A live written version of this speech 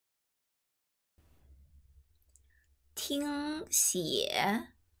听写，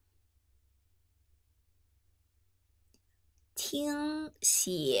听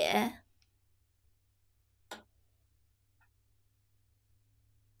写，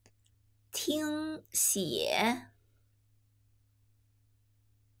听写。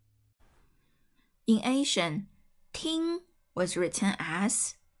In Asian, ting was written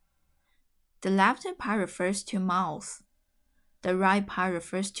as the left part refers to mouth, the right part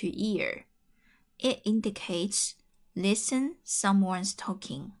refers to ear. It indicates listen someone's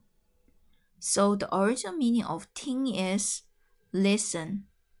talking. So the original meaning of ting is listen,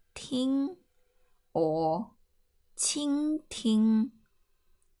 ting, or 倾听.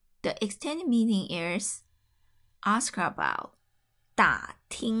 The extended meaning is ask about, 打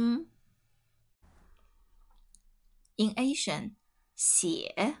听. In Asian,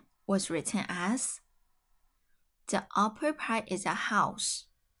 写 was written as the upper part is a house,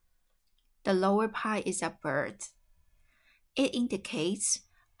 the lower part is a bird. It indicates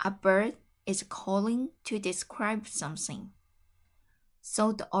a bird is calling to describe something.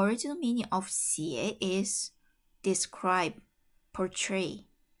 So the original meaning of 写 is describe, portray,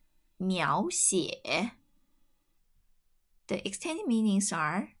 描写. The extended meanings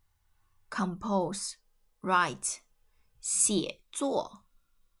are compose, write, 写作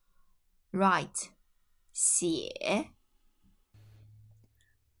write, 写.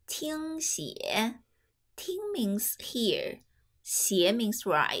 听写 听 means hear, 写 means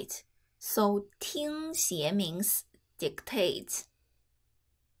write, so 听写 means dictate.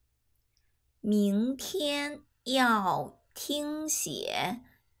 明天要听写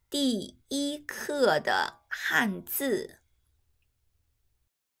第一课的汉字。